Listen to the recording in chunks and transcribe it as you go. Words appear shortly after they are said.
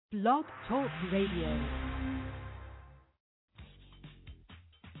Blog Talk Radio.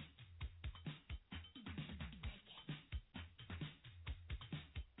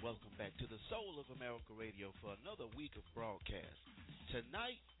 Welcome back to the Soul of America Radio for another week of broadcast.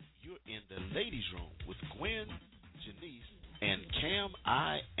 Tonight, you're in the ladies' room with Gwen, Janice, and Cam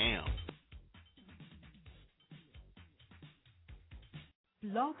I Am.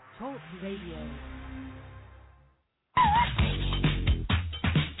 Blog Talk Radio.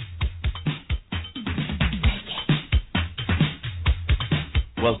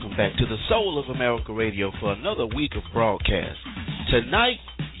 Welcome back to the Soul of America Radio for another week of broadcast. Tonight,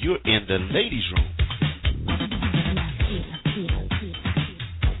 you're in the ladies' room.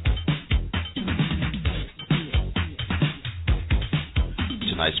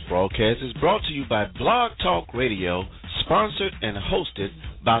 Tonight's broadcast is brought to you by Blog Talk Radio, sponsored and hosted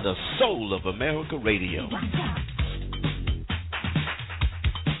by the Soul of America Radio.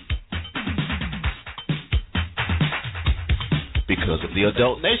 Because of the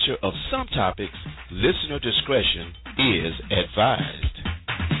adult nature of some topics, listener discretion is advised.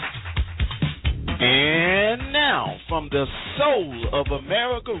 And now, from the Soul of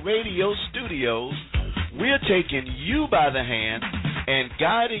America Radio studios, we're taking you by the hand and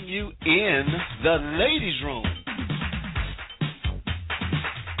guiding you in the ladies' room.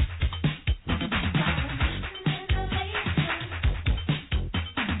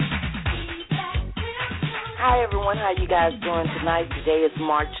 Hi, everyone. How you guys doing tonight? Today is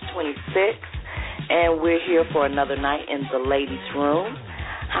March 26th, and we're here for another night in the ladies' room.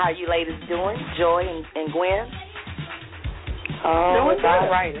 How are you ladies doing? Joy and Gwen? Oh, it's all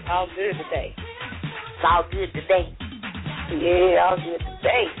right. It's all good today. It's all good today. Yeah, all good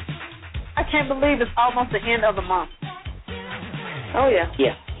today. I can't believe it's almost the end of the month. Oh, yeah.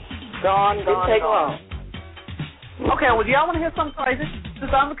 Yeah. Gone. Didn't take long. Okay, well, do y'all want to hear something crazy?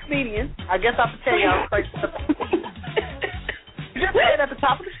 Since I'm a comedian, I guess I have to tell y'all crazy stuff. You just said at the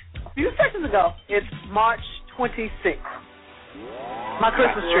top of a few seconds ago, it's March 26th. My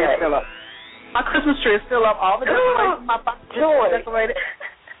Christmas tree is still up. My Christmas tree is still up. All the decorations, my box is decorated.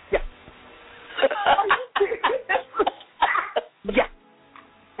 Yeah.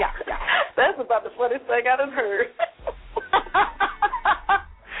 Yeah. That's about the funniest thing I done heard.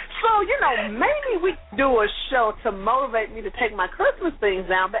 So, maybe we can do a show to motivate me to take my Christmas things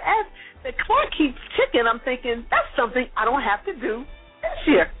down. But as the clock keeps ticking, I'm thinking, that's something I don't have to do this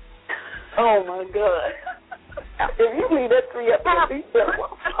year. Oh, my God. If you leave that tree up in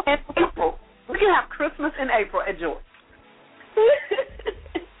April, we can have Christmas in April at George.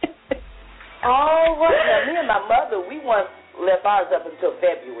 All right. Now, me and my mother, we once left ours up until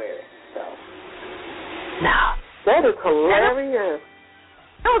February. So. Now, that is hilarious.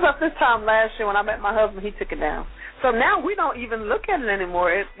 It was up this time last year when I met my husband. He took it down. So now we don't even look at it anymore.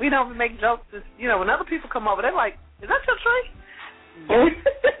 We don't make jokes. When other people come over, they're like, "Is that your tree?"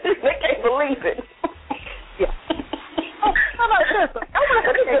 They can't believe it. Yeah. Oh, how about this?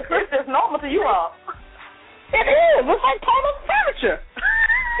 It's normal to you all. It is. It's like part of furniture.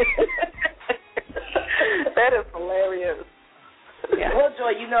 That is hilarious. Yeah. Well,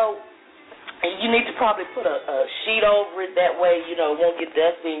 Joy, you need to probably put a sheet over it. That way, it won't get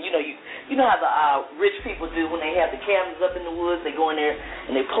dusty. And, you know how the rich people do when they have the cabins up in the woods. They go in there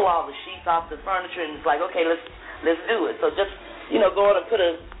and they pull all the sheets off the furniture, and it's like, okay, let's do it. So just, go on and put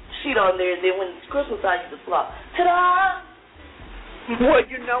a sheet on there, and then when it's Christmas time, you just flop. Ta-da! Well,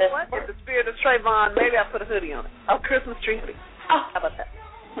 you know what? In the spirit of Trayvon, maybe I'll put a hoodie on it. A Christmas tree hoodie. Oh, how about that?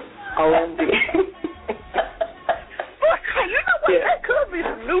 OMG. You know what? Yeah. That could be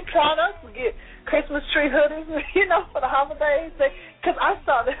some new products. We get Christmas tree hoodies, for the holidays. Because I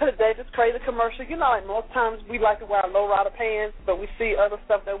saw the other day this crazy commercial. Like most times we like to wear low-rider pants, but we see other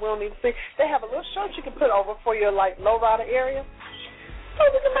stuff that we don't need to see. They have a little shirt you can put over for your, low-rider area. So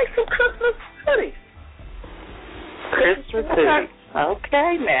we can make some Christmas hoodies. Christmas hoodies.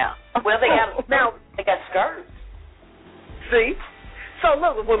 Okay, now. Well, they got skirts. See? So,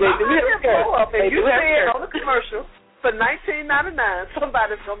 look, when if you see it on the commercial, for $19.99,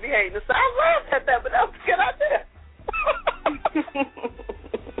 somebody's going to be hating us. I laughed at that, but that was a good idea.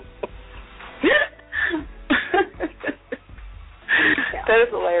 That is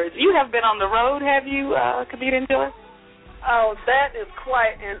hilarious. You have been on the road, have you, comedian Joy? Oh, that is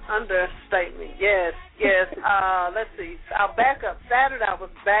quite an understatement. Yes. Let's see. I'll back up. Saturday I was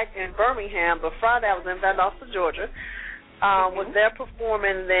back in Birmingham, but Friday I was in Valdosta, Georgia. Was there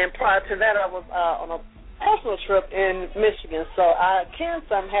performing, and then prior to that I was on a personal trip in Michigan, so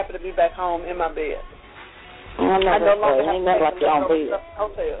I'm happy to be back home in my bed. I no longer have to make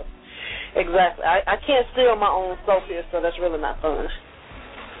hotels. Exactly. I can't steal my own Sophia, so that's really not fun.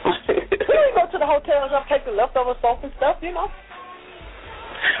 the hotel and take the leftover soap and stuff, you know.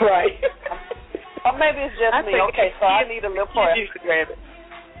 Right. Or maybe it's just me. Okay, so I need a little part. You used to grab it.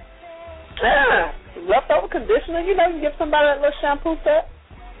 Yeah. Leftover conditioner, you know, you give somebody that little shampoo set.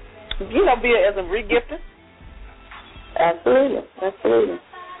 You know, be it as a re-gifting. Absolutely.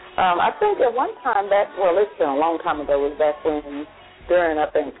 I think at one time it's been a long time ago, was back when, during, I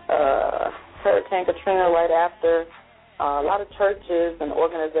think, Hurricane Katrina, right after, a lot of churches and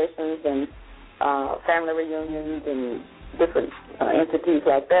organizations and family reunions and different entities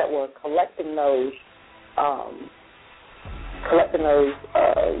like that were collecting those collecting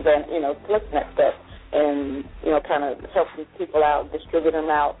that stuff and, you know, kind of helping people out, distribute them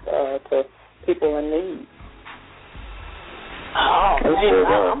out to people in need. Oh, man,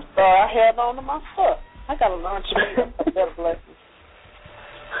 I'm sorry I held on to my stuff. I got to learn to make a better blessing.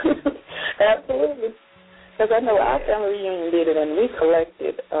 Absolutely. Because I know our family reunion did it, and we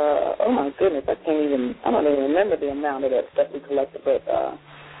collected, oh, my goodness, I don't even remember the amount of that stuff we collected, but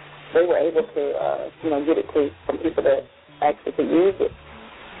they were able to, get it to some people that actually could use it.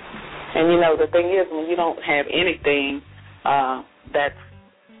 And, you know, the thing is, when you don't have anything that's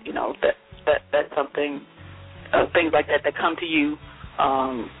something, things like that come to you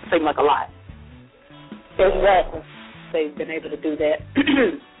seem like a lot. Exactly. They've been able to do that.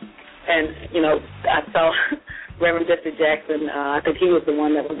 And, you know, I saw Reverend Jesse Jackson, I think he was the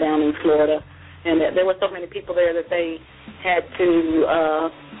one that was down in Florida, and there were so many people there that they had to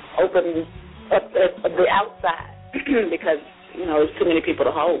open up the outside because, you know, there's too many people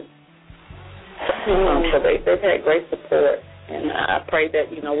to hold. So they've had great support, and I pray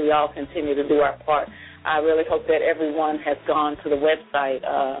that, you know, we all continue to do our part. I really hope that everyone has gone to the website.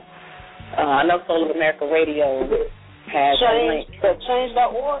 I know Soul of America Radio has a link.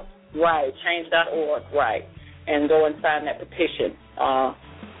 Change.org? Right, change.org, right, and go and sign that petition.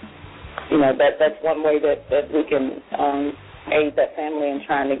 You know, that's one way that we can aid that family in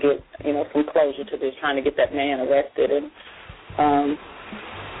trying to get, you know, some closure to this, trying to get that man arrested, and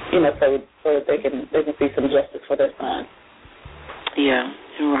you know, so that they can see some justice for their son. Yeah,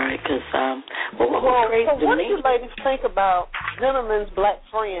 you're right. Because so what do you ladies think about Gentleman's black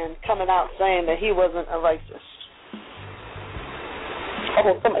friend coming out saying that he wasn't a racist? Oh,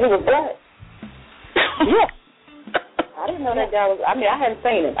 he was black. Yeah. I didn't know that guy was. I mean, I hadn't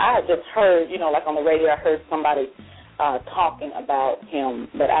seen him. I had just heard, you know, like on the radio, I heard somebody talking about him,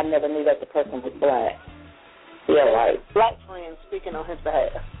 but I never knew that the person was black. Yeah, right. Black friend speaking on his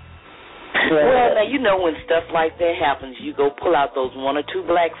behalf. Yeah. Well, now, you know, when stuff like that happens, you go pull out those one or two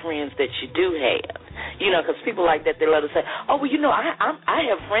black friends that you do have. You know, because people like that, they let us say, oh, well, you know, I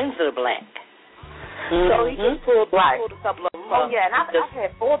have friends that are black. Mm-hmm. So he just pulled a couple of them. Oh, yeah, and I've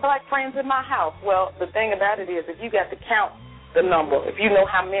had 4 black friends in my house. Well, the thing about it is, if you got to count the number, if you know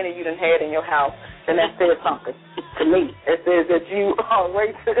how many you done had in your house, then that says something to me. It says that you are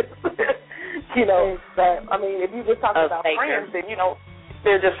racist. You know, I mean, if you just talk about friends, then, you know,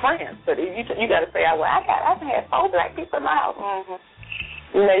 they're just friends. But if you got to say, well, I've had 4 black people in my house. Mm-hmm.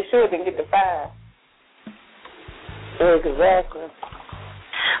 You made sure it didn't get to 5. Exactly.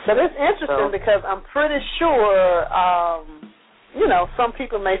 But it's interesting because I'm pretty sure, you know, some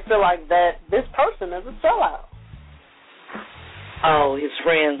people may feel like that this person is a sellout. Oh, his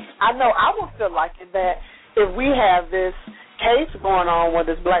friends. I know I would feel like that if we have this case going on where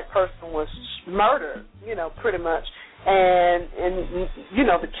this black person was murdered, you know, pretty much, and you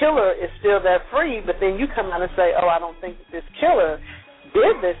know, the killer is still there free, but then you come out and say, oh, I don't think that this killer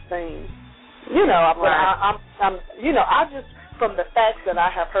did this thing. You know, right. I'm you know, I just, from the facts that I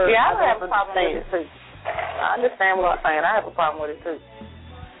have heard. Yeah, I have a problem with it, too. I understand what you're saying. I have a problem with it, too.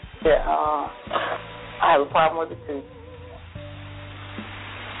 Yeah, I have a problem with it, too.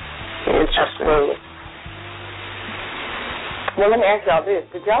 Absolutely. Well, let me ask y'all this.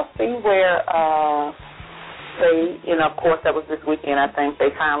 Did y'all see where they, you know, of course, that was this weekend, I think, they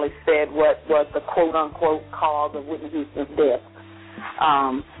finally said what was the quote-unquote cause of Whitney Houston's death.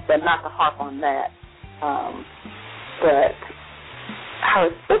 But not to harp on that. But her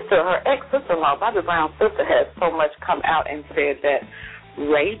sister, her ex-sister-in-law, Bobby Brown's sister, has so much come out and said that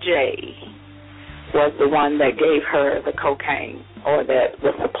Ray J was the one that gave her the cocaine, or that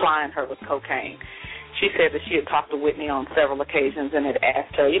was supplying her with cocaine. She said that she had talked to Whitney on several occasions and had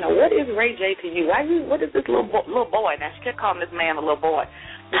asked her, you know, what is Ray J to you? What is this little boy? Now, she kept calling this man a little boy.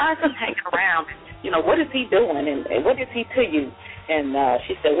 Why is he hanging around? You know, what is he doing, and what is he to you? And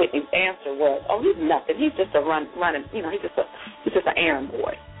she said Whitney's answer was, oh, he's nothing. He's just a running, you know, he's just an errand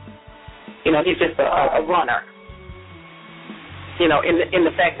boy. You know, he's just a runner. in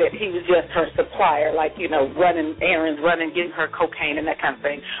the fact that he was just her supplier, like, running errands, getting her cocaine and that kind of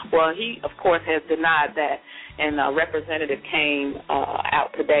thing. Well, he, of course, has denied that, and a representative came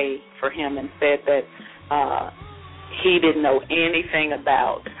out today for him and said that he didn't know anything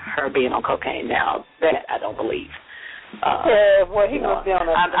about her being on cocaine. Now, that I don't believe. He must be on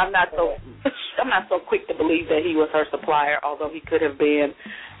that. I'm not so quick to believe that he was her supplier, although he could have been,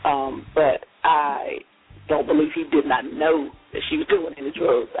 but I don't believe he did not know that she was doing any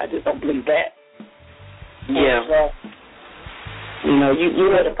drugs. I just don't believe that. Yeah.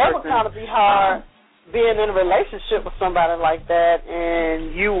 That would kind of be hard being in a relationship with somebody like that,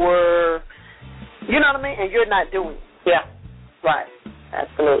 and you were, you know what I mean, and you're not doing it. Yeah. Right.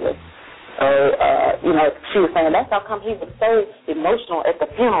 Absolutely. So, she was saying that's how come he was so emotional at the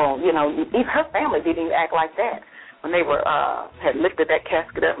funeral. Her family didn't even act like that when they had lifted that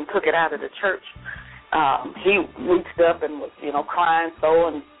casket up and took it out of the church. He reached up and was, crying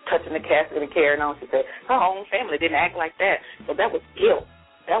and touching the casket and carrying on. She said her own family didn't act like that. So that was guilt.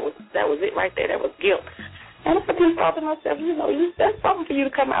 That was it right there. That was guilt. And I just thought to myself, that's something for you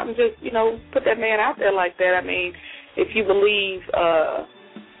to come out and just, put that man out there like that. I mean, if you believe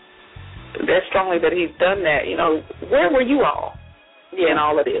that strongly that he's done that, where were you all in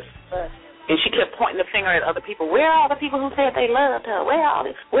all of this? And she kept pointing the finger at other people. Where are all the people who said they loved her?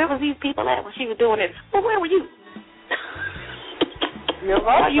 Where was these people at when she was doing it? Well, where were you? You're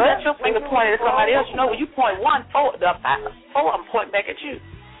right. You got your finger pointed at somebody else. When you point one, four of them point back at you.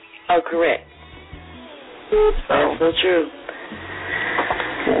 Oh, correct. That's so true.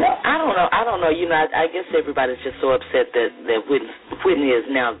 I don't know. I guess everybody's just so upset that Whitney is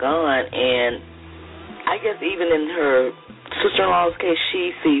now gone, and I guess even in her sister-in-law's case,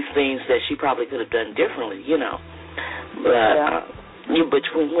 she sees things that she probably could have done differently, But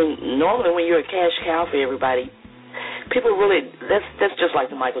normally when you're a cash cow for everybody, people really that's just like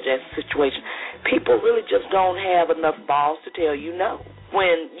the Michael Jackson situation. People really just don't have enough balls to tell you no.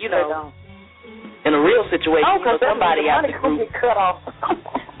 When in a real situation, somebody out of the group cut off.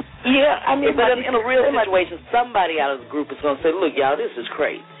 Yeah, I mean, but in a real situation, somebody out of the group is going to say, "Look, y'all, this is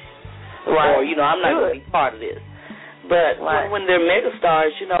crazy," right? Or I'm not going to be part of this. But when they're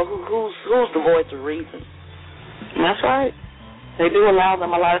megastars, who's the voice of reason? That's right. They do allow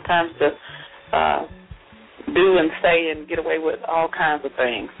them a lot of times to do and say and get away with all kinds of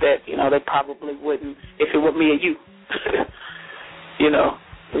things that they probably wouldn't if it were me and you.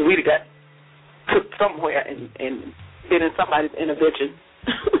 We'd have got put somewhere and been in somebody's intervention.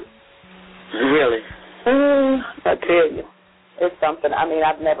 Really? I tell you, it's something. I mean,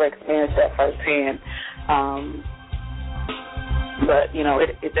 I've never experienced that firsthand. But,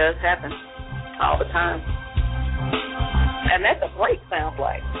 it does happen all the time. And that's a break, sounds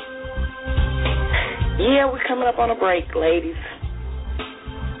like. Yeah, we're coming up on a break, ladies.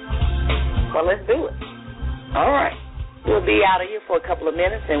 Well, let's do it. All right. We'll be out of here for a couple of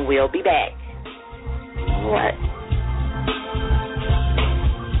minutes, and we'll be back. All right.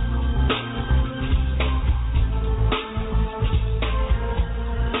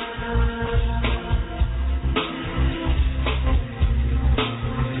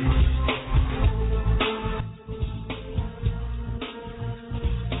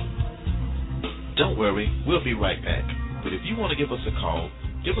 Don't worry, we'll be right back. But if you want to give us a call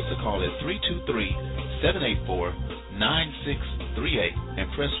at 323-784-9638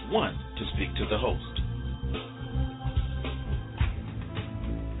 and press 1 to speak to the host.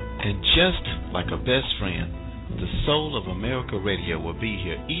 And just like a best friend, the Soul of America Radio will be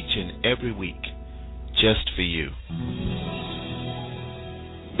here each and every week, just for you.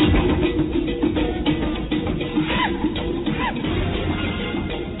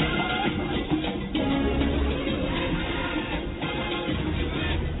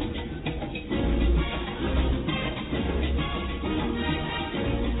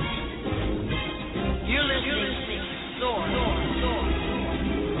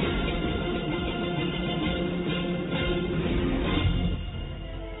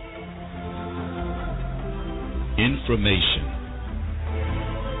 Information,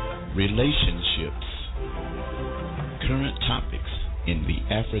 relationships, current topics in the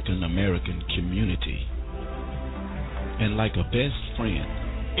African American community. And like a best friend,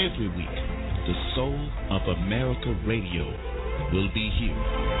 every week, the Soul of America Radio will be here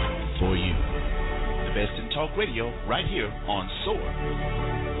for you. The best in talk radio right here on SOAR.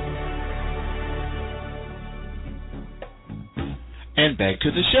 And back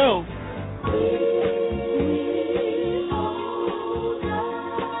to the show.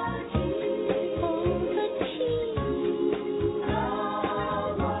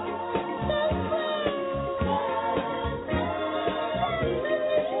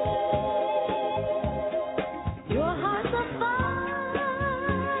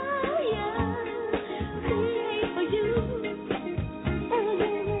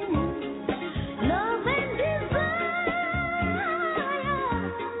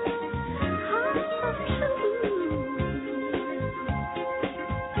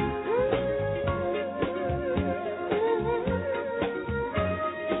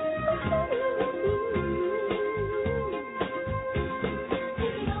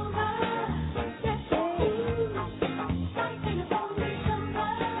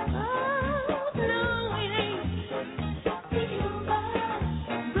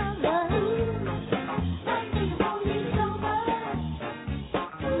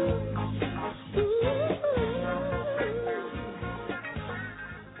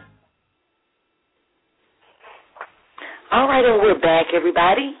 All right, and we're back,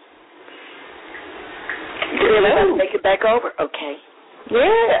 everybody. Did everybody make it back over? Okay.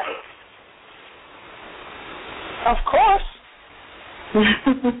 Yeah. Of course.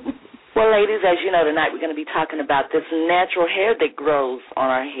 Well, ladies, as you know, tonight we're going to be talking about this natural hair that grows on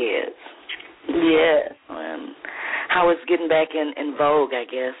our heads. Yes. How it's getting back in vogue, I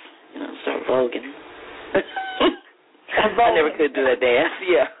guess. Start voguing. I never could do that dance.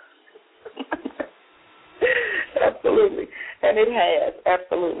 Yeah. Absolutely. And it has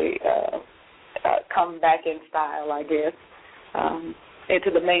absolutely come back in style, I guess,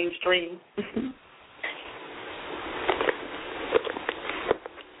 into the mainstream.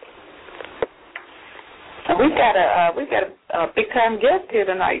 We've got a big time guest here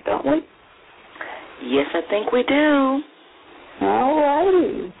tonight, don't we? Yes, I think we do. All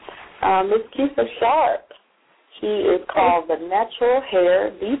righty. Miss Keisha Sharp. She is called the Natural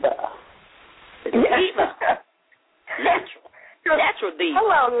Hair Diva. Diva. Natural diva.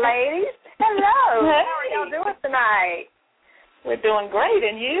 Hello, ladies. Hello. Hey. How are y'all doing tonight? We're doing great,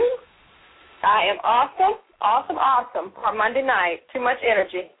 and you? I am awesome for Monday night. Too much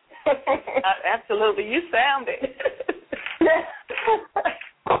energy. Absolutely. You sound it.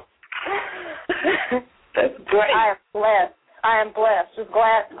 That's great. I am blessed. Just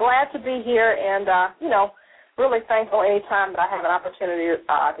glad to be here, and really thankful anytime that I have an opportunity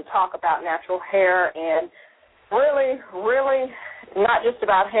to talk about natural hair, and really not just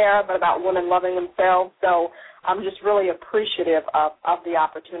about hair, but about women loving themselves. So I'm just really appreciative of the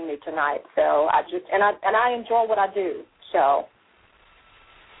opportunity tonight. So I enjoy what I do. So.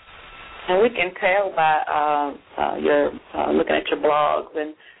 And we can tell by your looking at your blogs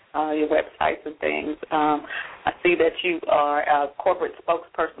and your websites and things. I see that you are a corporate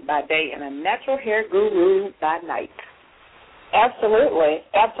spokesperson by day and a natural hair guru by night. Absolutely.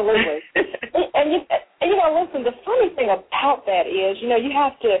 and listen, the funny thing about that is, you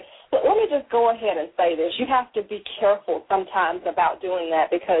have to, let me just go ahead and say this. You have to be careful sometimes about doing that,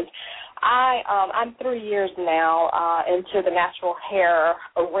 because I'm 3 years now into the natural hair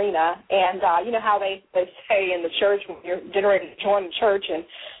arena, and you know how they say in the church when you're getting ready to join the church, and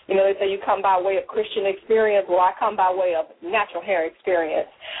they say you come by way of Christian experience. Well, I come by way of natural hair experience.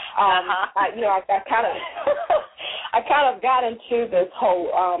 I kind of I kind of got into this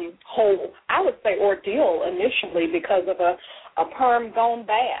whole I would say ordeal initially because of a perm gone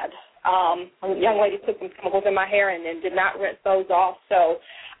bad. A young lady put some chemicals in my hair and did not rinse those off, so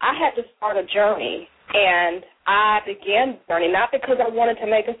I had to start a journey, and I began the journey not because I wanted to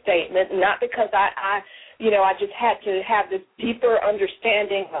make a statement, not because I just had to have this deeper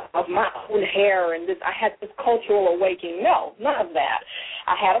understanding of my own hair and I had this cultural awakening. No, none of that.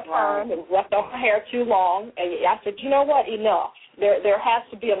 I had a perm and left on my hair too long, and I said, you know what, enough. There has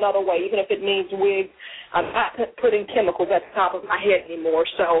to be another way, even if it means wigs. I'm not putting chemicals at the top of my head anymore.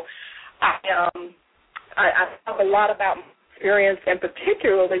 So I talk a lot about my experience, and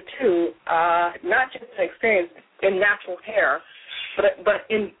particularly, too, not just an experience in natural hair, but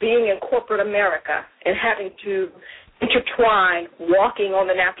in being in corporate America and having to intertwine walking on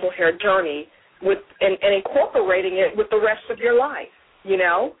the natural hair journey and incorporating it with the rest of your life,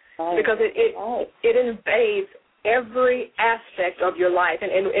 because it invades every aspect of your life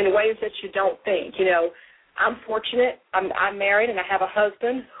and in ways that you don't think. I'm fortunate. I'm married, and I have a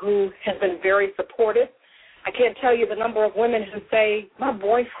husband who has been very supportive. I can't tell you the number of women who say, my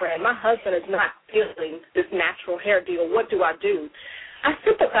husband is not feeling this natural hair deal. What do I do? I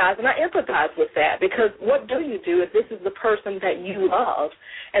sympathize and I empathize with that, because what do you do if this is the person that you love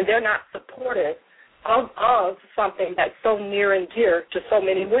and they're not supportive of something that's so near and dear to so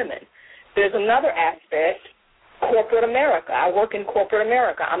many women? There's another aspect, corporate America. I work in corporate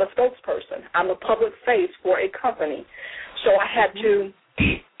America. I'm a spokesperson. I'm a public face for a company. So I had to,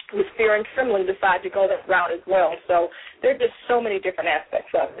 with fear and trembling, decide to go that route as well. So there are just so many different aspects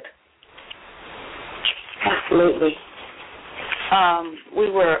of it. Absolutely.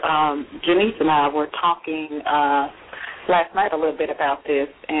 Janice and I were talking last night a little bit about this,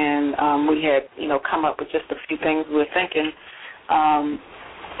 and we had, come up with just a few things we were thinking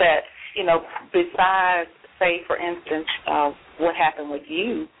that, besides, say, for instance, what happened with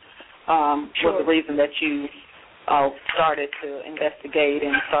you was the reason that you started to investigate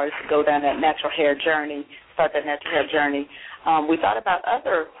and started to go down that natural hair journey, we thought about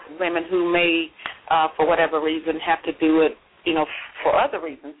other women who may, for whatever reason, have to do it, for other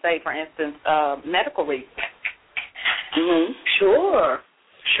reasons, say, for instance, medical reasons. Mm-hmm. Sure.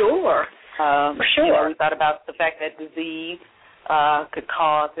 We thought about the fact that disease could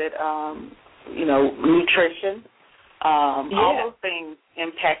cause it, nutrition. All those things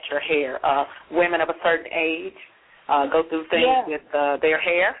impact your hair. Women of a certain age, go through things with their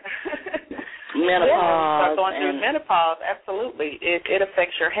hair. Menopause. Start going through menopause, absolutely. It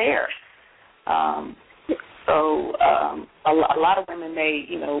affects your hair. So a lot of women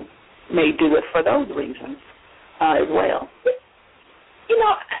may do it for those reasons as well.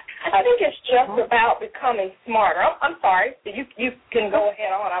 I think it's just about becoming smarter. I'm sorry. You can go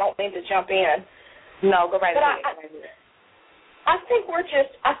ahead on. I don't mean to jump in. No, go right ahead. I think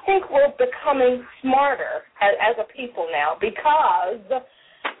we're becoming smarter as a people now, because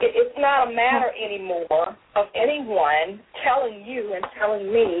it's not a matter anymore of anyone telling you and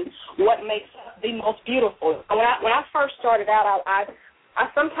telling me what makes us the most beautiful. When I first started out, I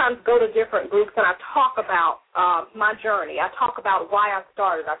sometimes go to different groups and I talk about my journey. I talk about why I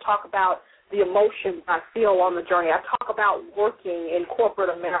started. I talk about the emotions I feel on the journey. I talk about working in corporate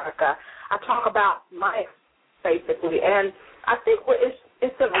America. I talk about my basically, and I think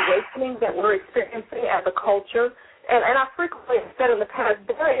it's an awakening that we're experiencing as a culture. And I frequently have said in the past,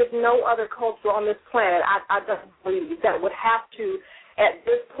 there is no other culture on this planet, I don't believe, that would have to, at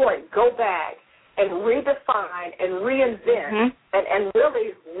this point, go back and redefine and reinvent and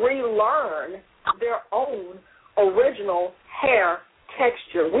really relearn their own original hair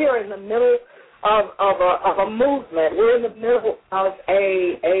texture. We are in the middle of a movement. We're in the middle of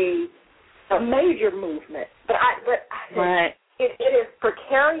a major movement. But it is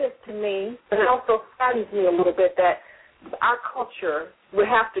precarious to me, but it also saddens me a little bit that our culture would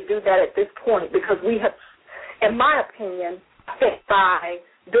have to do that at this point, because we have, in my opinion, I think by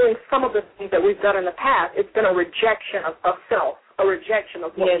doing some of the things that we've done in the past, it's been a rejection of self, a rejection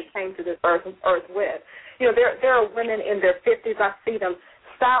of what we came to this earth with. There are women in their 50s, I see them,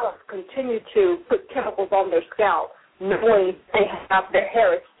 stylists continue to put chemicals on their scalp, knowing they have their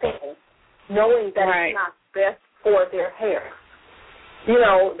hair is thin, knowing that it's not best for their hair.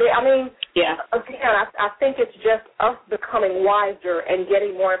 Again, I think it's just us becoming wiser and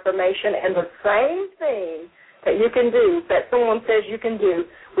getting more information, and the same thing that you can do, that someone says you can do,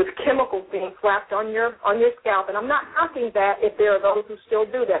 with chemicals being slapped on your scalp. And I'm not knocking that if there are those who still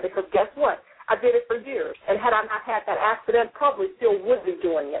do that, because guess what? I did it for years, and had I not had that accident, probably still would be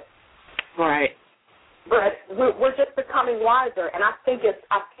doing it. Right. But we're just becoming wiser, and I think it's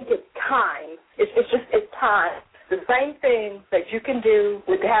time. It's time. The same thing that you can do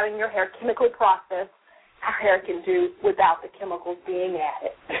with having your hair chemical processed, our hair can do without the chemicals being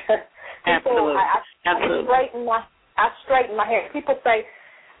added. Absolutely. I straighten my hair. People say,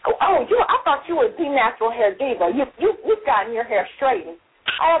 I thought you were the natural hair diva. You've gotten your hair straightened.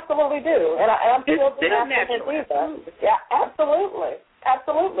 I absolutely do, and I'm still the natural hair diva. Yeah, absolutely.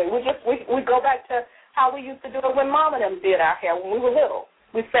 We go back to how we used to do it when Mom and them did our hair when we were little.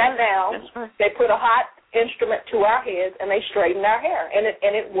 We sat down, they put a hot instrument to our heads, and they straightened our hair, and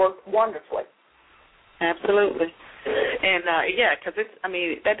it worked wonderfully. Absolutely. And, because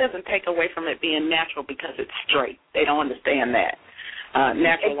that doesn't take away from it being natural because it's straight. They don't understand that.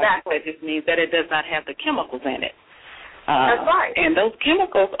 Natural, exactly. Like I said, just means that it does not have the chemicals in it. That's right. And those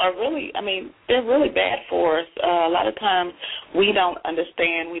chemicals are really, they're really bad for us. A lot of times we don't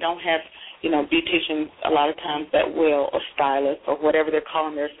understand. We don't have, beauticians a lot of times that will, or stylists, or whatever they're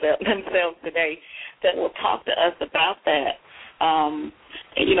calling themselves today, that will talk to us about that. And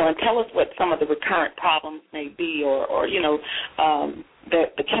tell us what some of the recurrent problems may be, or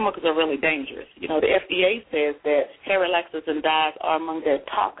that the chemicals are really dangerous. The FDA says that hair relaxers and dyes are among their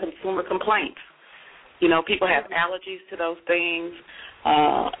top consumer complaints. People have allergies to those things,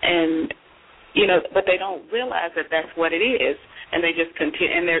 but they don't realize that that's what it is, and they just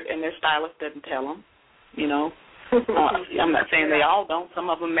continue, and their stylist doesn't tell them, I'm not saying they all don't. Some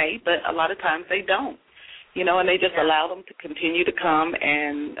of them may, but a lot of times they don't, and they just allow them to continue to come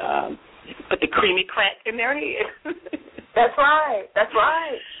and put the creamy crack in their head. That's right.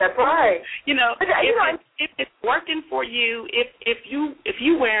 If it's working for you, if you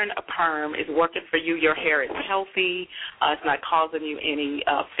wearing a perm is working for you, your hair is healthy, it's not causing you any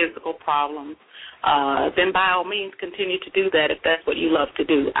physical problems, then by all means continue to do that if that's what you love to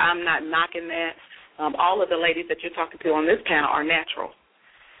do. I'm not knocking that. All of the ladies that you're talking to on this panel are natural,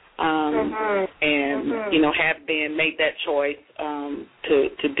 and have been made that choice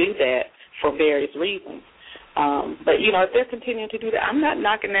to do that for various reasons. But, if they're continuing to do that, I'm not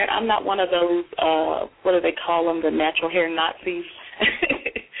knocking that. I'm not one of those, what do they call them, the natural hair Nazis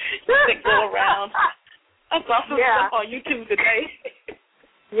that go around. I saw some stuff on YouTube today.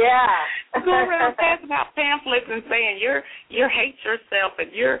 Go around passing out pamphlets and saying you hate yourself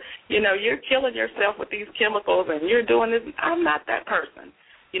and you're killing yourself with these chemicals and you're doing this. I'm not that person.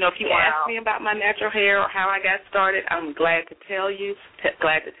 If you ask me about my natural hair or how I got started, I'm glad to tell you,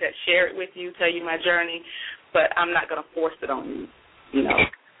 glad to share it with you, tell you my journey. but I'm not going to force it on you, you know.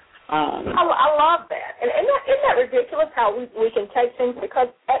 I love that. And isn't that ridiculous how we can take things,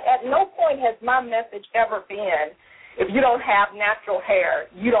 because at no point has my message ever been, if you don't have natural hair,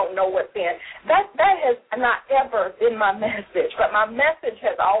 you don't know what's in. That has not ever been my message, but my message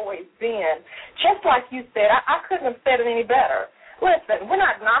has always been, just like you said, I couldn't have said it any better. Listen, we're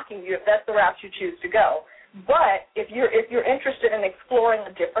not knocking you if that's the route you choose to go. But if you're interested in exploring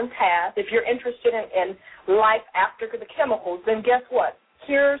a different path, if you're interested in life after the chemicals, then guess what?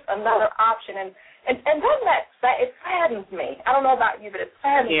 Here's another option. And doesn't it saddens me. I don't know about you, but it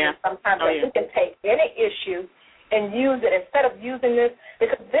saddens me sometimes that we can take any issue and use it instead of using this,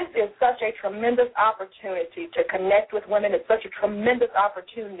 because this is such a tremendous opportunity to connect with women. It's such a tremendous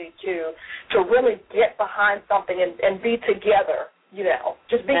opportunity to really get behind something and be together, you know,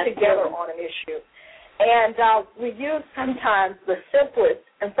 just be together on an issue. And we use sometimes the simplest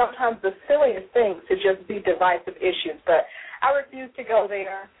and sometimes the silliest things to just be divisive issues. But I refuse to go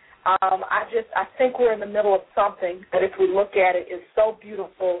there. I think we're in the middle of something that, if we look at it, is so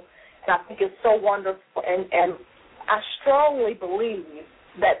beautiful, and I think it's so wonderful. And I strongly believe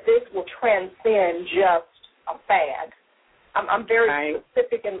that this will transcend just a fad. I'm very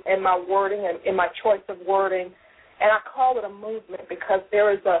specific in my wording and in my choice of wording, and I call it a movement because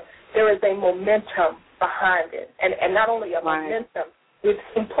there is a momentum behind it, and not only a momentum. We've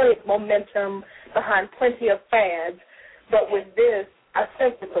seen plenty of momentum behind plenty of fads, but with this, I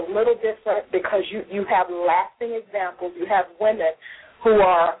think it's a little different because you have lasting examples. You have women who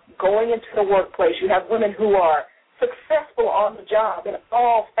are going into the workplace. You have women who are successful on the job in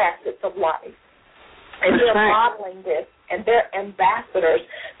all facets of life. And they're modeling this, and they're ambassadors.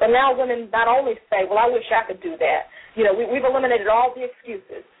 But now women not only say, well, I wish I could do that. You know, we've eliminated all the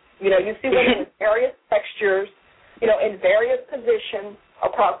excuses. You know, you see women in various textures, you know, in various positions,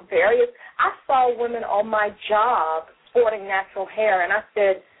 across various. I saw women on my job sporting natural hair, and I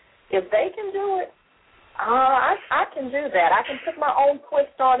said, if they can do it, I can do that. I can put my own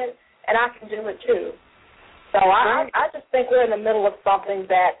twist on it, and I can do it too. So I just think we're in the middle of something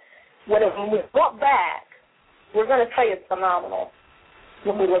that when we look back, we're going to say it's phenomenal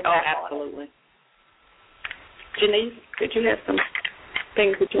when we look back absolutely. On it. Janice, did you have some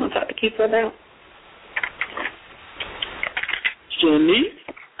things that you want to talk to Keisha about? Janice?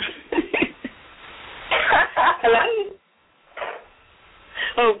 Hello?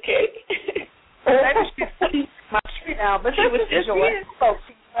 Okay. Maybe she's my tree now, but she was just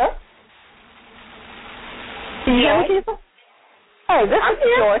Huh? Can you hear me, Keisha? Hey, this is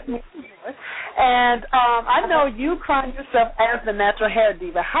Joyce. And I know you crown yourself as the natural hair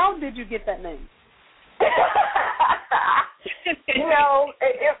diva. How did you get that name? You know,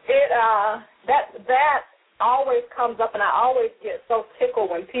 that always comes up, and I always get so tickled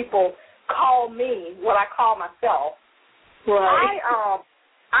when people call me what I call myself. Right.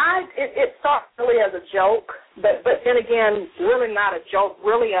 It started really as a joke, but then again, really not a joke,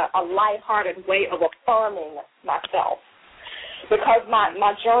 really a lighthearted way of affirming myself. Because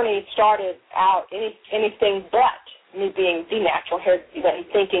my journey started out anything but me being the natural hair diva and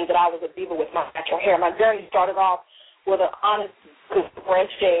thinking that I was a diva with my natural hair. My journey started off with an honest,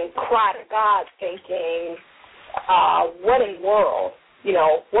 wrenching cry to God, thinking, what in the world? You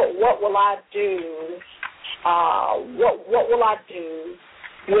know, what will I do? What will I do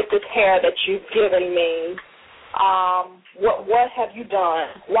with this hair that you've given me? What have you done?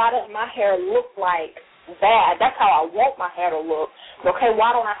 Why does my hair look like that? That's how I want my hair to look. Okay,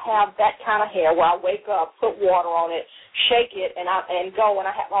 why don't I have that kind of hair where I wake up, put water on it, shake it, and go, and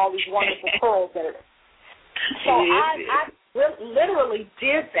I have all these wonderful curls in it. So I literally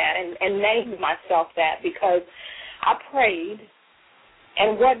did that and named myself that because I prayed,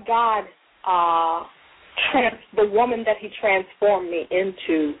 and what God, the woman that He transformed me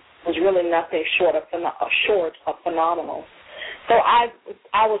into was really nothing short of phenomenal. So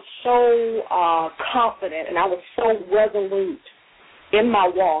I was so confident, and I was so resolute in my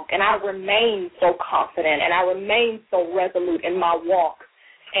walk, and I remain so confident, and I remain so resolute in my walk.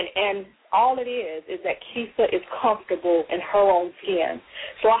 And all it is that Keisha is comfortable in her own skin.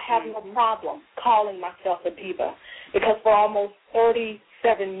 So I have no problem calling myself a diva, because for almost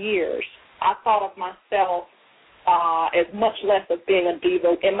 37 years, I thought of myself as much less of being a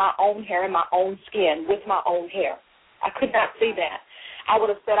diva in my own hair, in my own skin, with my own hair. I could not see that. I would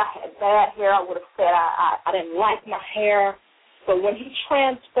have said I had bad hair. I would have said I didn't like my hair. But when He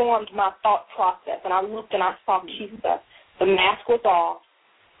transformed my thought process, and I looked and I saw Keisha, the mask was off,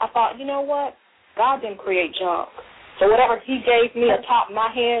 I thought, you know what? God didn't create junk. So whatever He gave me atop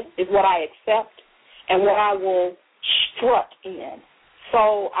my head is what I accept and what I will strut in.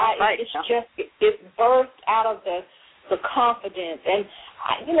 So it's birthed out of the confidence. And,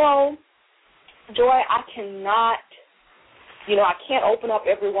 Joy, I cannot, I can't open up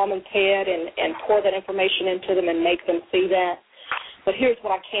every woman's head and pour that information into them and make them see that. But here's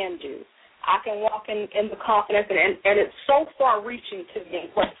what I can do. I can walk in the confidence, and it's so far-reaching to me.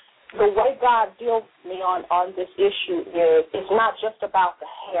 But the way God deals with me on this issue is it's not just about the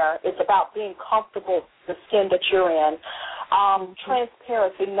hair. It's about being comfortable with the skin that you're in.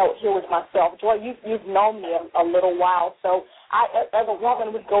 Transparency, note here with myself. Joy, you've known me a little while, so as a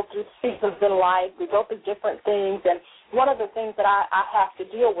woman, we go through seasons in life. We go through different things, and one of the things that I have to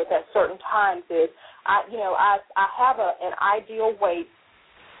deal with at certain times is, I have an ideal weight.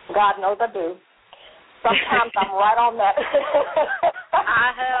 God knows I do. Sometimes I'm right on that.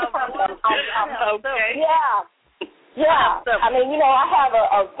 I have one. Okay. Yeah. I mean, I have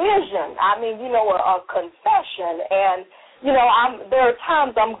a vision. I mean, a confession, and there are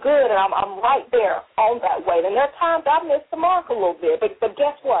times I'm good and I'm right there on that weight, and there are times I miss the mark a little bit. But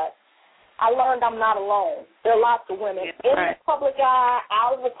guess what? I learned I'm not alone. There are lots of women in the public eye,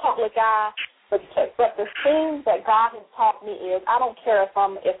 out of the public eye. But the thing that God has taught me is I don't care if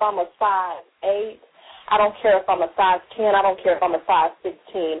I'm a size 8, I don't care if I'm a size 10, I don't care if I'm a size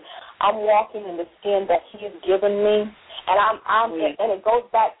 16. I'm walking in the skin that He has given me, and and it goes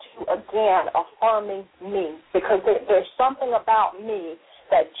back to again affirming me, because there's something about me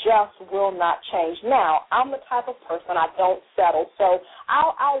that just will not change. Now, I'm the type of person, I don't settle, so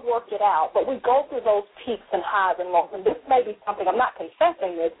I'll work it out. But we go through those peaks and highs and lows, and this may be something, I'm not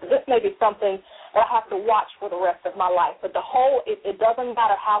confessing this, but this may be something that I have to watch for the rest of my life. But it doesn't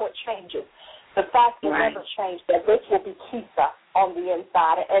matter how it changes. The fact will never change that this will be Kisa on the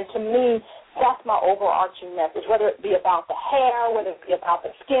inside. And to me, that's my overarching message, whether it be about the hair, whether it be about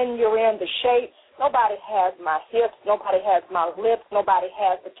the skin you're in, the shape. Nobody has my hips. Nobody has my lips. Nobody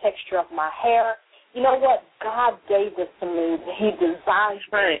has the texture of my hair. You know what? God gave this to me. He designed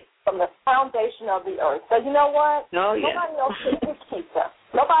it from the foundation of the earth. So you know what? Nobody else can be Keisha.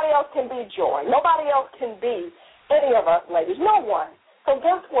 Nobody else can be Joy. Nobody else can be any of us ladies. No one. So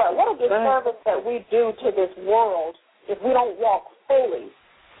guess what? What a disservice that we do to this world if we don't walk fully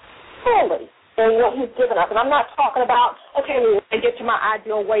in what He's given us. And I'm not talking about, okay, when I get to my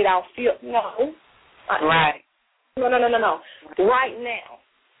ideal weight, I'll feel, no. Right. No. Right now.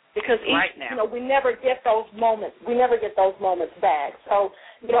 Because we never get those moments. We never get those moments back. So,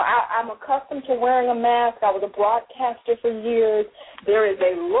 I'm accustomed to wearing a mask. I was a broadcaster for years. There is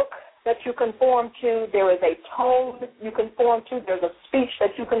a look that you conform to. There is a tone you conform to. There's a speech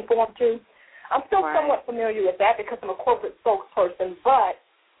that you conform to. I'm still somewhat familiar with that because I'm a corporate spokesperson, but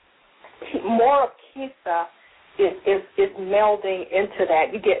more of Kisa is melding into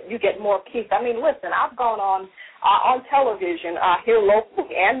that. You get more Kisa. I mean, listen, I've gone on television here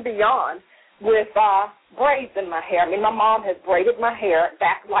locally and beyond with braids in my hair. I mean, my mom has braided my hair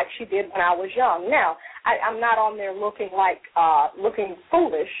back like she did when I was young. Now, I'm not on there looking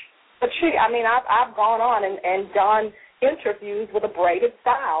foolish, but I've gone on and done interviews with a braided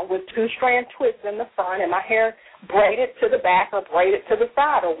style with 2-strand twists in the front and my hair braided to the back or braided to the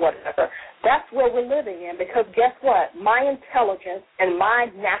side or whatever. That's where we're living in, because guess what? My intelligence and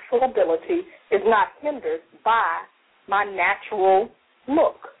my natural ability is not hindered by my natural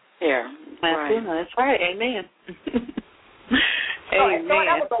look. Yeah, that's right. Amen. Amen. So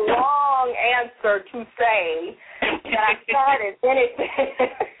that was a long answer to say that I started anything.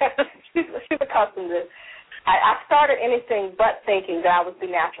 She's accustomed to this. I started anything but thinking that I was the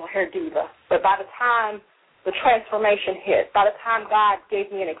natural hair diva. But by the time the transformation hit, by the time God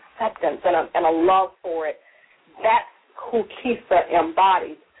gave me an acceptance and a love for it, that's who Kisa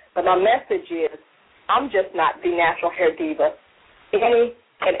embodies. But my message is, I'm just not the natural hair diva. Any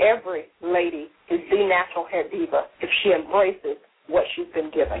and every lady is the natural hair diva if she embraces what she's been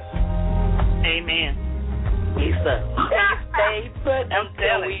given. Amen. Kisa, stay put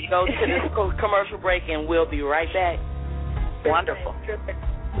until we go to this commercial break, and we'll be right back. Wonderful.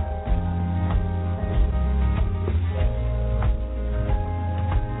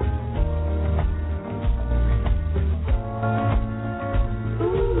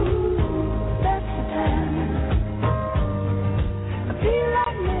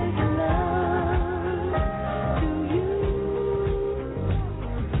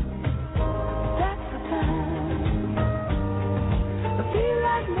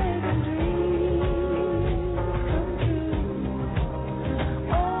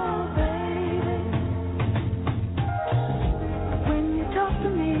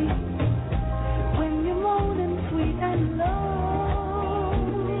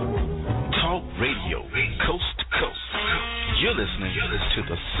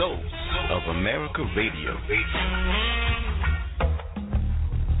 Soul of America Radio.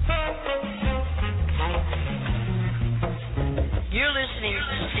 You're listening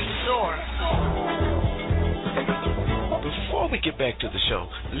to Soar. Before we get back to the show,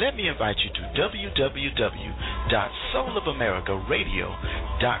 let me invite you to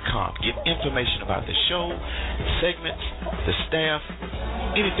www.soulamericaradio.com. Get information about the show, segments, the staff,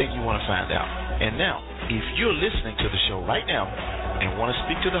 anything you want to find out. And now, if you're listening to the show right now and want to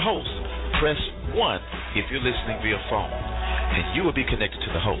speak to the host, press 1 if you're listening via phone, and you will be connected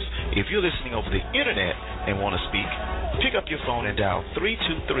to the host. If you're listening over the internet and want to speak, pick up your phone and dial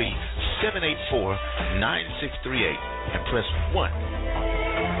 323-784-9638 and press 1.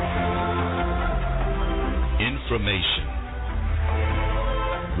 Information,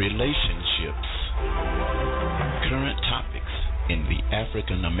 relationships, current topics in the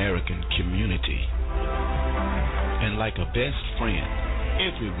African American community. And like a best friend,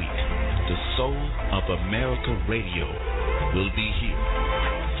 every week, the Soul of America Radio will be here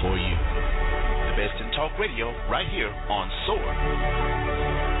for you. The best in talk radio right here on SOAR.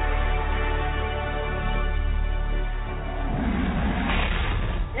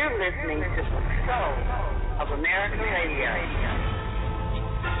 You're listening to the Soul of America Radio.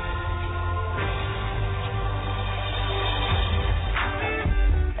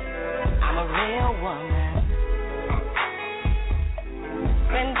 I'm a real woman.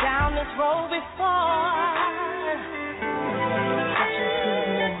 Been down this road before.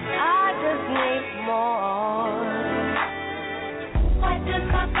 I just need more. What does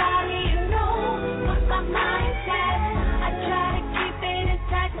my body know? What's my mindset? I try to keep it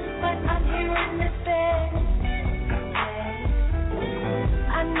intact, but I'm here in this bed.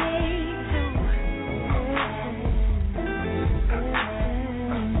 I need to.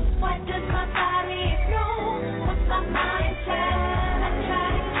 What does my body know? What's my mindset? I try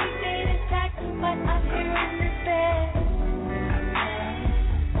to keep it intact, but I'm here in this bed.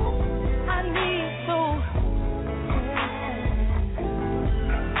 I need to.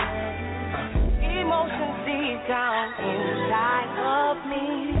 Emotions deep down inside of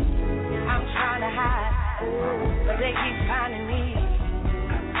me. I'm trying to hide, but they keep finding me.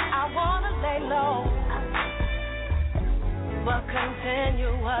 I wanna lay low, but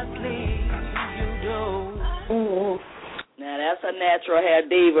continuously you do. Now that's a natural hair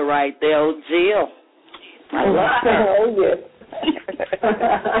diva right there, old Jill. I love her. Oh, yes.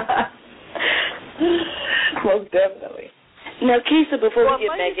 Most definitely. Now, Keisha, before we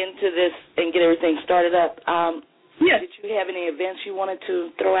get back into this and get everything started up, Yes. did you have any events you wanted to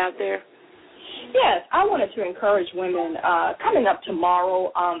throw out there? Yes, I wanted to encourage women. Coming up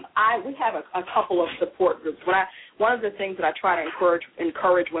tomorrow, we have a couple of support groups. One of the things that I try to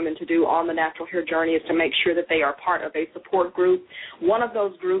encourage women to do on the natural hair journey is to make sure that they are part of a support group. One of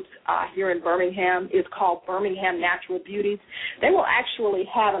those groups here in Birmingham is called Birmingham Natural Beauties. They will actually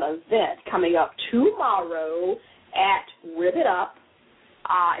have an event coming up tomorrow at Rib It Up.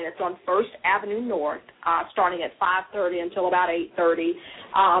 And it's on 1st Avenue North, starting at 5:30 until about 8:30.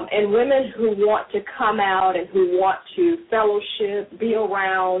 And women who want to come out and who want to fellowship, be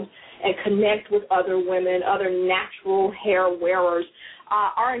around, and connect with other women, other natural hair wearers,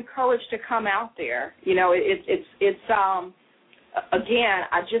 are encouraged to come out there. You know, again,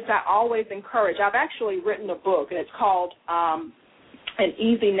 I always encourage. I've actually written a book, and it's called An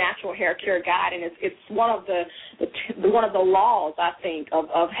Easy Natural Hair Care Guide, and it's one of the laws, I think,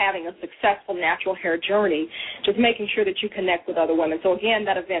 of having a successful natural hair journey, just making sure that you connect with other women. So, again,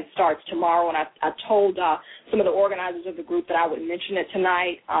 that event starts tomorrow, and I told some of the organizers of the group that I would mention it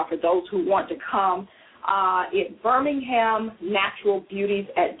tonight for those who want to come. It's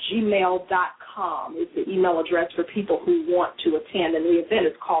birminghamnaturalbeauties@gmail.com is the email address for people who want to attend, and the event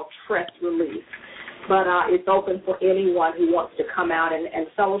is called Tress Relief. But it's open for anyone who wants to come out and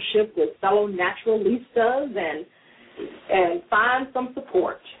fellowship with fellow naturalistas and find some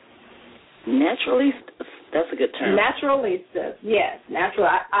support. Naturalistas? That's a good term. Naturalistas, yes. Natural.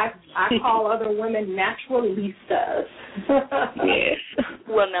 I call other women naturalistas. Yes.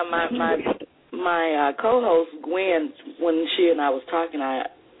 Well, now my co-host Gwen, when she and I was talking, I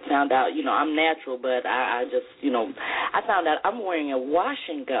found out, I'm natural, but I just, I found out I'm wearing a wash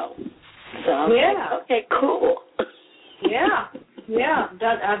and go. So I'm like, okay, cool. Yeah.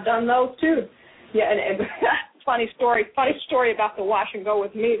 I've done those too. Yeah, and funny story about the wash and go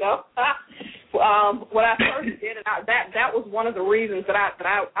with me though. When I first did it, that was one of the reasons that I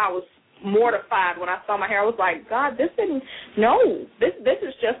was mortified when I saw my hair. I was like, God, this is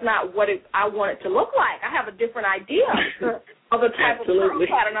just not what I want it to look like. I have a different idea. the type of curl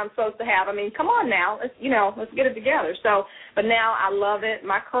pattern I'm supposed to have. I mean, come on now, let's get it together. So, but now I love it.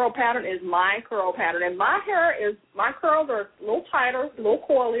 My curl pattern is my curl pattern, and my curls are a little tighter, a little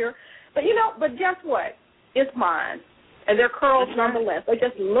coilier. But but guess what? It's mine, and they're curls nonetheless. They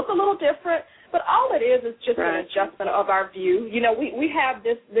just look a little different. But all it is just an adjustment of our view. We have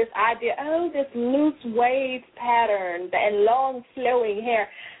this idea, this loose wave pattern and long flowing hair.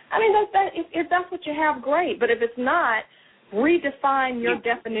 I mean, if that's what you have, great. But if it's not, redefine your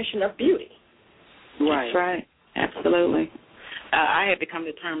definition of beauty. Right. That's right. Absolutely. I had to come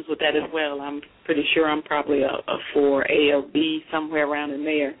to terms with that as well. I'm pretty sure I'm probably a 4A or B, somewhere around in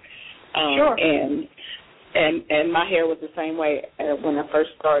there. Sure. And my hair was the same way when I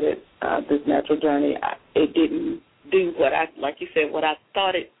first started this natural journey. It didn't do like you said, what I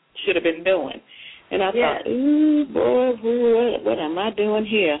thought it should have been doing. And I thought, ooh, boy, what am I doing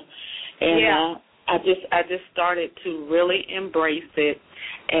here? And I just started to really embrace it,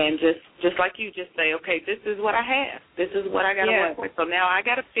 and just like you, just say, okay, this is what I have. This is what I got to work with. So now I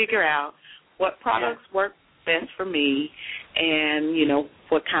got to figure out what products work best for me, and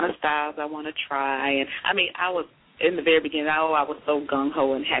what kind of styles I want to try. And I mean, I was in the very beginning. I was so gung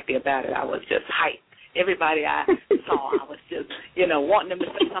ho and happy about it. I was just hyped. Everybody I saw, I was just wanting them to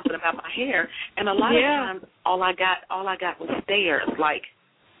say something about my hair. And a lot of times, all I got was stares. Like,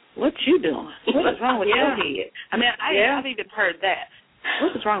 what you doing? What is wrong with your head? I mean, I've even heard that.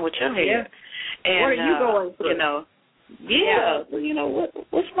 What is wrong with your head? And, what are you going through?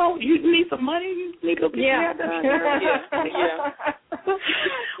 What's wrong? You need some money? You need to go get your hair done?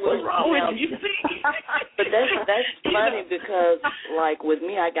 What's wrong with you? But that's funny because, like, with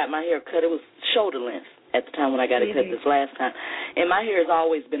me, I got my hair cut. It was shoulder length at the time when I got it cut this last time. And my hair has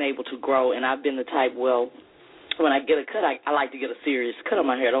always been able to grow, and I've been the type, when I get a cut, I like to get a serious cut on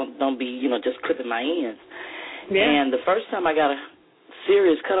my hair. Don't be, just clipping my ends. Yeah. And the first time I got a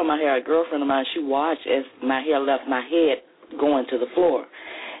serious cut on my hair, a girlfriend of mine, she watched as my hair left my head going to the floor.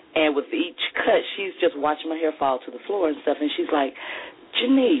 And with each cut, she's just watching my hair fall to the floor and stuff. And she's like,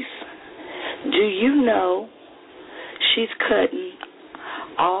 Janice, do you know she's cutting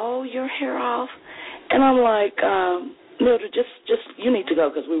all your hair off? And I'm like, Mildred, just you need to go,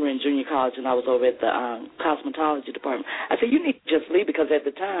 because we were in junior college and I was over at the cosmetology department. I said, you need to just leave, because at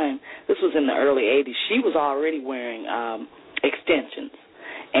the time, this was in the early 80s, she was already wearing extensions.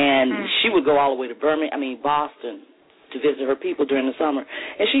 And she would go all the way to Boston to visit her people during the summer.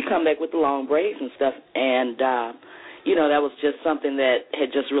 And she'd come back with the long braids and stuff. And, that was just something that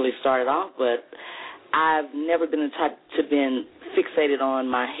had just really started off. But I've never been the type to been fixated on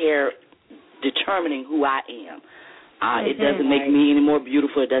my hair determining who I am. It doesn't make me any more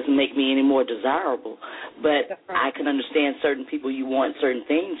beautiful. It doesn't make me any more desirable. But I can understand certain people, you want certain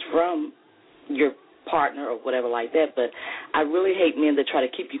things from your partner or whatever like that. But I really hate men that try to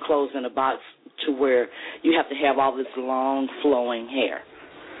keep you closed in a box to where you have to have all this long, flowing hair.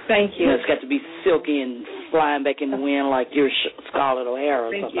 Thank you. It's got to be silky and flying back in the wind like you're Scarlett O'Hara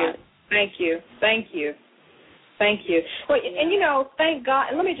or somebody. Thank you. Well, and, thank God.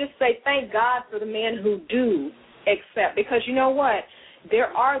 And let me just say thank God for the men who do accept, because you know what? There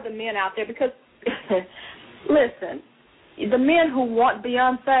are the men out there, because, listen, the men who want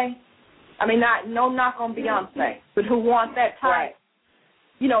Beyonce, I mean, no knock on Beyonce, but who want that type,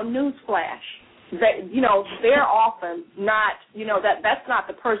 newsflash. They're often not, that's not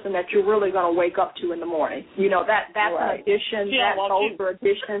the person that you're really going to wake up to in the morning. That's an addition, that's over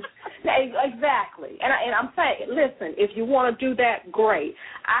addition. Exactly. And I'm saying, listen, if you want to do that, great.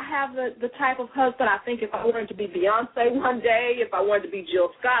 I have the type of husband, I think if I wanted to be Beyonce one day, if I wanted to be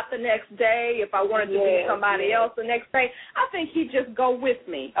Jill Scott the next day, if I wanted to be somebody else the next day, I think he'd just go with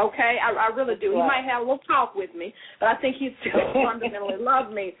me, okay? I really do. He might have a little talk with me, but I think he'd still fundamentally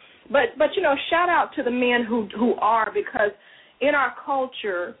love me. But shout out to the men who are, because in our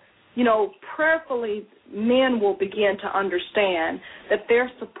culture, prayerfully, men will begin to understand that their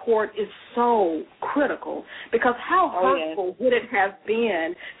support is so critical, because how hurtful would it have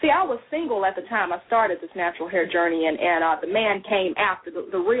been? See, I was single at the time I started this natural hair journey, and the man came after,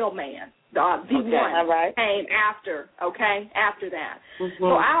 the real man. The one came after that. So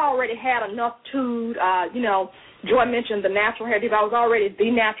I already had enough to, Joy mentioned the natural hair diva. I was already the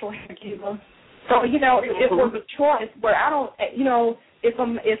natural hair diva. So, it was a choice where I don't,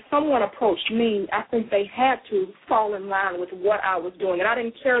 if someone approached me, I think they had to fall in line with what I was doing. And I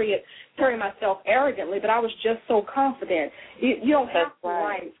didn't carry myself arrogantly, but I was just so confident. You don't have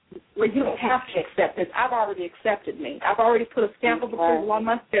to you don't have to accept this. I've already accepted me. I've already put a stamp of approval on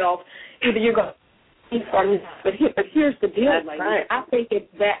myself. Either you're going to, but here's the deal, ladies. I think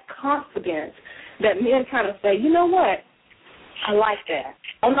it's that confidence that men kind of say, you know what, I like that.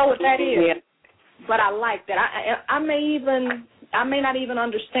 I don't know what that is, but I like that. I may not even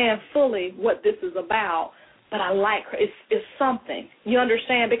understand fully what this is about, but I like her. It's something. You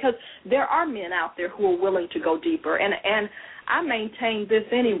understand? Because there are men out there who are willing to go deeper, and I maintain this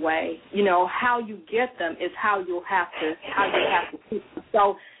anyway. You know, how you get them is how you have to keep them.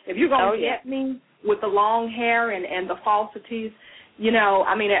 So if you're going to get me with the long hair and the falsities, you know,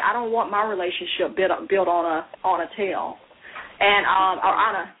 I mean, I don't want my relationship built on a tale, and or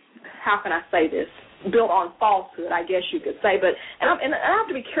on a, how can I say this? Built on falsehood, I guess you could say. But and I have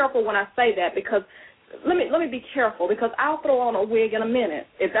to be careful when I say that, because let me be careful, because I'll throw on a wig in a minute.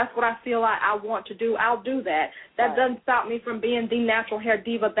 If that's what I feel I want to do, I'll do that. That doesn't stop me from being the natural hair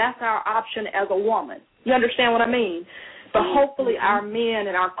diva. That's our option as a woman. You understand what I mean? But hopefully our men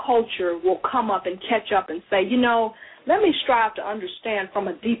and our culture will come up and catch up and say, you know, let me strive to understand from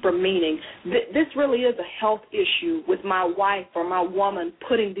a deeper meaning. This really is a health issue with my wife or my woman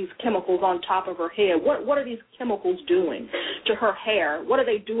putting these chemicals on top of her head. What are these chemicals doing to her hair? What are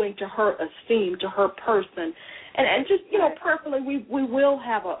they doing to her esteem, to her person? And just, you know, personally, we will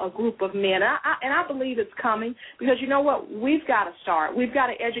have a group of men, and I believe it's coming, because you know what? We've got to start. We've got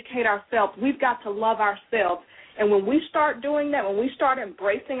to educate ourselves. We've got to love ourselves. And when we start doing that, when we start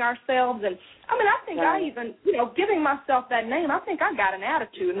embracing ourselves, and I mean, I think I even, you know, giving myself that name, I think I got an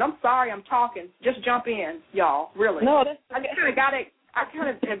attitude. And I'm sorry I'm talking. Just jump in, y'all, really. No, I kind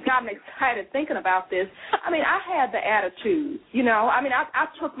of have gotten excited thinking about this. I mean, I had the attitude, you know. I mean, I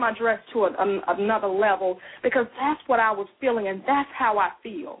took my dress to another level, because that's what I was feeling, and that's how I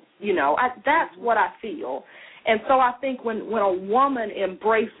feel, you know. That's what I feel. And so I think when a woman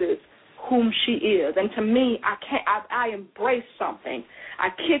embraces whom she is, and to me, I embrace something. I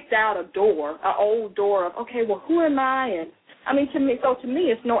kicked out an old door of, okay, well, who am I? And I mean, to me,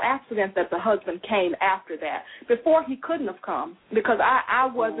 it's no accident that the husband came after that. Before, he couldn't have come, because I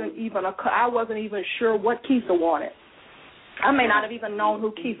wasn't even sure what Keisha wanted. I may not have even known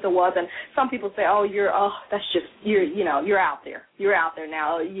who Keisha was, and some people say, you're out there. You're out there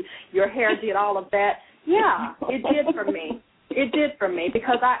now. Your hair did all of that. Yeah, it did for me. It did for me,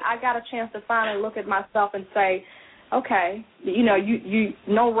 because I got a chance to finally look at myself and say, okay, you know, you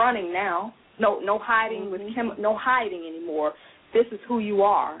no running now, no hiding no hiding anymore. This is who you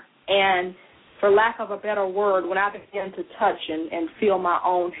are. And for lack of a better word, when I began to touch and feel my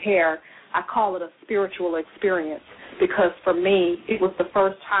own hair, I call it a spiritual experience, because for me, it was the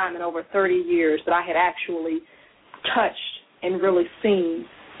first time in over 30 years that I had actually touched and really seen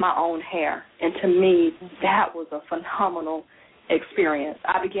my own hair. And to me, that was a phenomenal experience.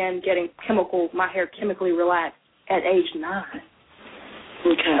 I began getting my hair chemically relaxed at age 9.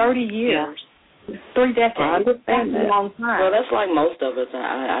 Okay. 30 years. Yeah. 3 decades. I understand that's a long time. Well, that's like most of us.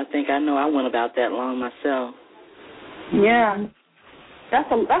 I think I know I went about that long myself. Yeah. That's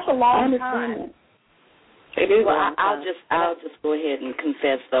a long time. It is. Well, I'll just go ahead and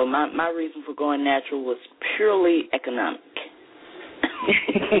confess, though. My reason for going natural was purely economic.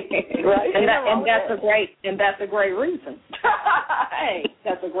 Right, and that's a great reason. Hey,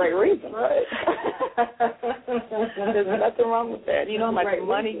 that's a great reason. Right. There's nothing wrong with that. You know how much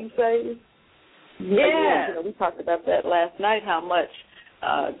money you save. Yeah. You know, we talked about that last night. How much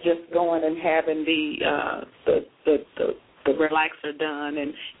just going and having the relaxer done,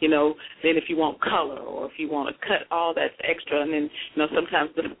 and you know, then if you want color or if you want to cut, all that's extra, and then you know sometimes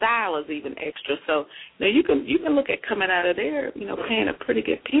the style is even extra. So you know you can look at coming out of there, you know, paying a pretty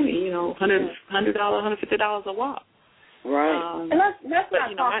good penny, you know, $100, $150 a walk. Right. And let's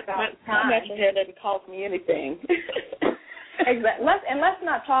not talk about the time. My natural hair doesn't cost me anything. Exactly. Let's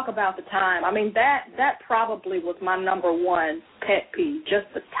not talk about the time. I mean, that probably was my number one pet peeve, just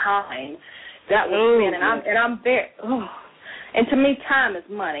the time that was spent, and I'm very. And to me, time is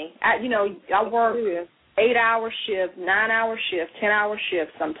money. I work 8-hour shift, 9-hour shift, 10-hour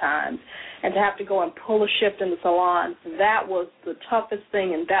shift sometimes, and to have to go and pull a shift in the salon, that was the toughest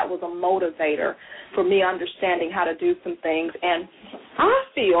thing, and that was a motivator for me understanding how to do some things. And I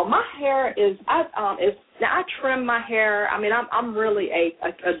feel my hair now I trim my hair. I mean, I'm really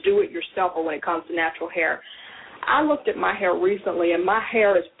a do-it-yourselfer when it comes to natural hair. I looked at my hair recently, and my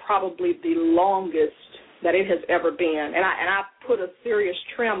hair is probably the longest that it has ever been, and I put a serious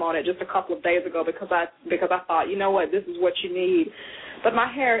trim on it just a couple of days ago because I thought, you know what, this is what you need. But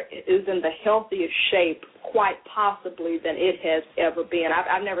my hair is in the healthiest shape, quite possibly, than it has ever been.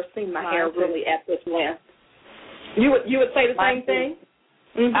 I've never seen my hair really at this length. You would say the same thing?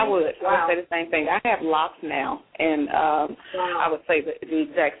 Mm-hmm. I would say the same thing. I have locks now, and I would say the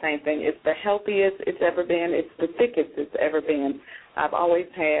exact same thing. It's the healthiest it's ever been. It's the thickest it's ever been. I've always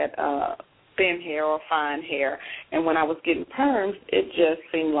had thin hair or fine hair. And when I was getting perms, it just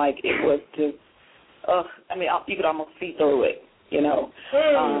seemed like it was just, you could almost see through it, you know.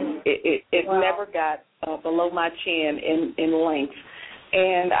 It never got below my chin in length.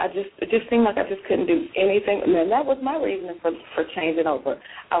 And it just seemed like I just couldn't do anything. And that was my reason for changing over.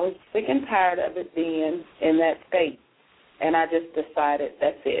 I was sick and tired of it being in that state. And I just decided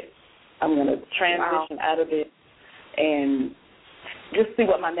that's it. I'm going to transition out of it and just see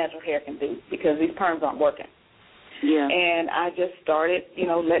what my natural hair can do, because these perms aren't working. Yeah. And I just started,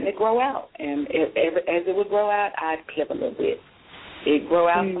 letting it grow out. And as it would grow out, I'd clip a little bit. It'd grow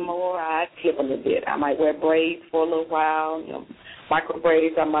out some more, I'd clip a little bit. I might wear braids for a little while, micro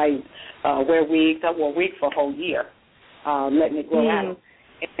braids. I might wear wigs. I wore wigs for a whole year, letting it grow out.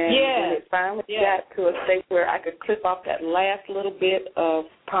 And when it finally got to a state where I could clip off that last little bit of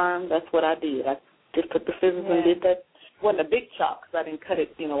perm, that's what I did. I just took the scissors and did that. It wasn't a big chop because I didn't cut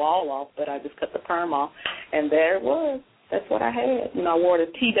it, all off, but I just cut the perm off. And there it was. That's what I had. I wore the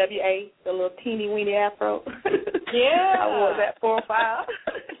TWA, the little teeny-weeny afro. I wore that for a while.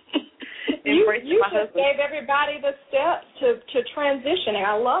 You just gave everybody the steps to transitioning.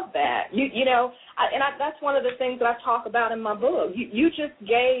 I love that. That's one of the things that I talk about in my book. You just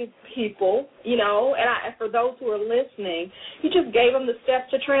gave people, and for those who are listening, you just gave them the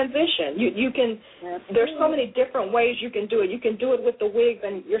steps to transition. You can. There's so many different ways you can do it. You can do it with the wigs,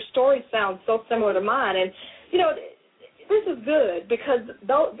 and your story sounds so similar to mine. And this is good because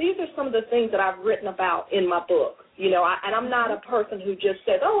these are some of the things that I've written about in my book. And I'm not a person who just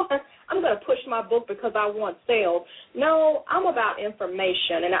says, I'm going to push my book because I want sales. No, I'm about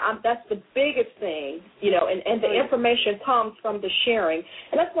information, and that's the biggest thing, and the information comes from the sharing.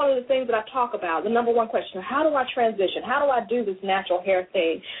 And that's one of the things that I talk about, the number one question, how do I transition? How do I do this natural hair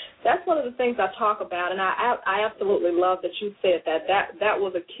thing? That's one of the things I talk about, and I absolutely love that you said that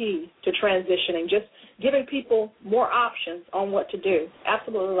was a key to transitioning, just giving people more options on what to do.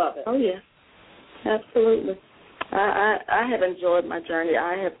 Absolutely love it. Oh, yeah, absolutely. I have enjoyed my journey.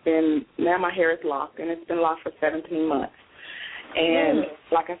 Now my hair is locked, and it's been locked for 17 months. And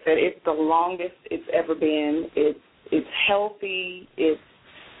like I said, it's the longest it's ever been. It's healthy. It's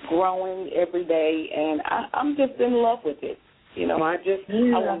growing every day, and I'm just in love with it. I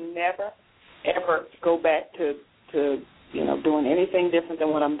will never, ever go back to doing anything different than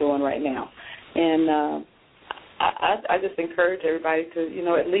what I'm doing right now. And I just encourage everybody to,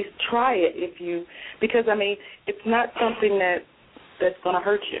 at least try it because it's not something that's going to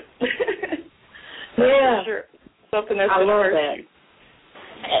hurt you. Sure. Something that's going to hurt you.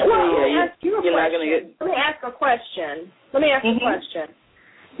 Well, let me ask you a question. Let me ask a question.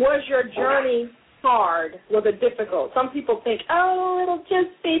 Was your journey hard? Was it difficult? Some people think, it'll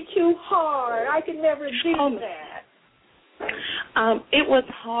just be too hard. I could never do that. It was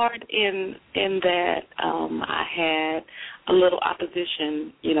hard in that I had a little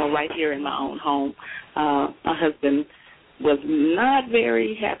opposition, right here in my own home. My husband was not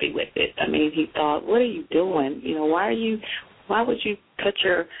very happy with it. He thought, "What are you doing? Why would you cut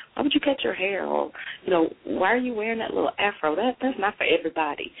your hair? Or, why are you wearing that little afro? That's not for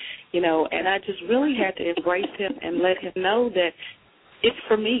everybody." And I just really had to embrace him and let him know that it's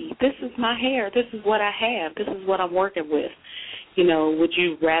for me. This is my hair. This is what I have. This is what I'm working with. Would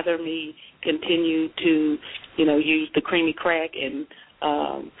you rather me continue to, use the creamy crack and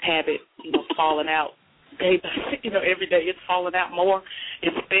have it, falling out every day it's falling out more,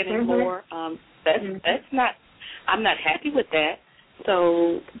 it's thinning more. That's not. I'm not happy with that.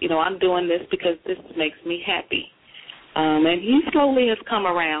 So, I'm doing this because this makes me happy. And he slowly has come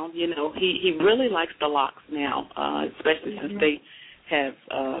around. He really likes the locks now, especially since they have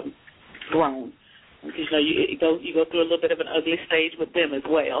grown. Because you go through a little bit of an ugly stage with them as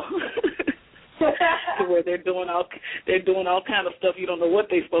well, where they're doing all kind of stuff you don't know what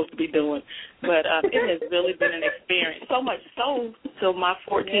they're supposed to be doing. But it has really been an experience. So much so my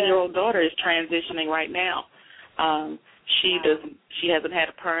 14-year-old daughter is transitioning right now. She hasn't had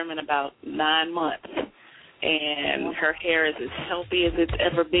a perm in about 9 months, and her hair is as healthy as it's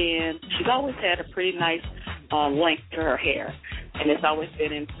ever been. She's always had a pretty nice length to her hair, and it's always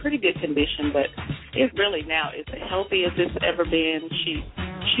been in pretty good condition, but it's really now as healthy as it's ever been.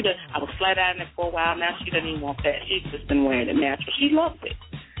 I was flat ironing it for a while. Now she doesn't even want that. She's just been wearing it natural. She loves it,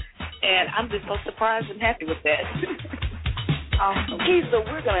 and I'm just so surprised and happy with that. Awesome. Keisha,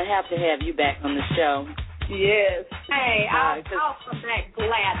 we're going to have you back on the show. Yes. Hey, I'll come back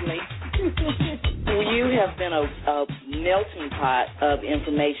gladly. Well, you have been a melting pot of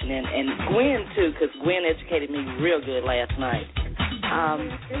information, and Gwen, too, because Gwen educated me real good last night.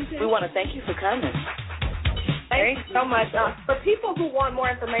 We want to thank you for coming. Thanks so much. For people who want more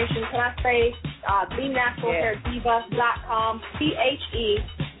information, can I say thenaturalhairdiva.com,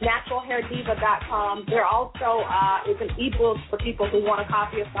 naturalhairdiva.com. There also is an ebook for people who want a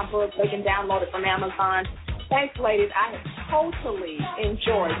copy of some books. They can download it from Amazon. Thanks, ladies. I have totally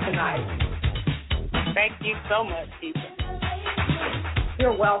enjoyed tonight. Thank you so much, Keisha.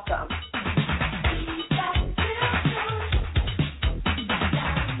 You're welcome.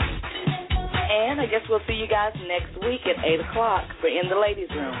 And I guess we'll see you guys next week at 8 o'clock for In the Ladies'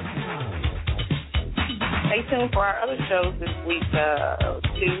 Room. Stay tuned for our other shows this week,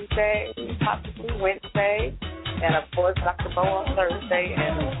 Tuesday, possibly Wednesday, and, of course, Dr. Bo on Thursday,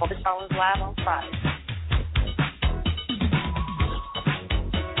 and Public Collins Live on Friday.